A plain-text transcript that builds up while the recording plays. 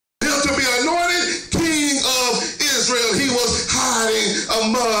be anointed king of Israel, he was hiding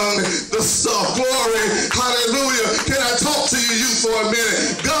among the stuff. Glory, hallelujah. Can I talk to you for a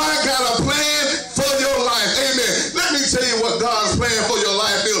minute? God got a plan for your life. Amen. Let me tell you what God's plan for your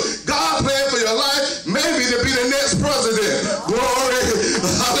life is. God's plan for your life maybe to be the next president. Glory,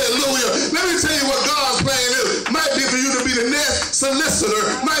 hallelujah. Let me tell you what God's plan is. Might be for you to be the next solicitor,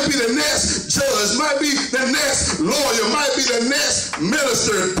 might be the next judge, might be the next lawyer, might be the next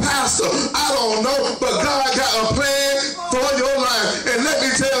minister, pastor. I don't know, but God got a plan for your life. And let me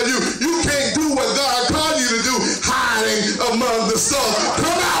tell you, you can't do what God called you to do hiding among the stuff.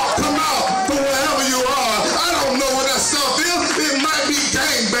 Come out from wherever you are. I don't know what that stuff is. It might be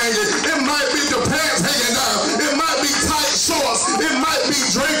gangbanging. It might be the pants hanging down. It might be tight shorts. It might be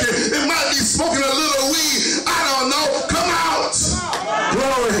drinking. It might be smoking a little weed. I don't know. Come out.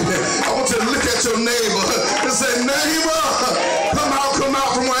 Glory. I want you to look at your neighbor and say, neighbor, come out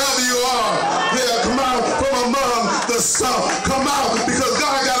from wherever you are. Yeah, come out from among the stuff. Come out, because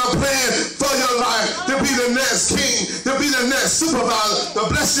God got a plan for your life to be the next king, to be the next supervisor, to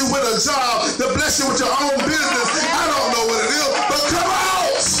bless you with a job, to bless you with your own business. I don't know what it is, but come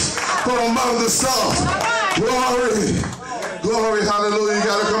out from among the stuff. Glory. Glory, hallelujah. You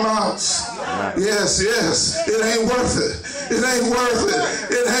got to come out. Yes. It ain't worth it. It ain't worth it.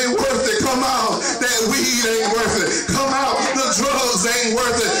 It ain't worth it. Come out. That weed ain't worth it. Come out. The drugs ain't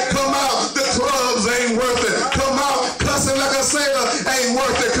worth it. Come out. The clubs ain't worth it. Come out. Cussing like a sailor ain't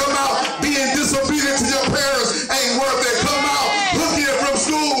worth it. Come out. Being disobedient to your parents ain't worth it. Come out. Hooking from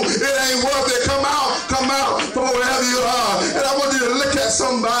school, it ain't worth it. Come out from wherever you are. And I want you to look at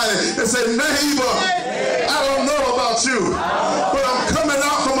somebody and say, neighbor, I don't know about you,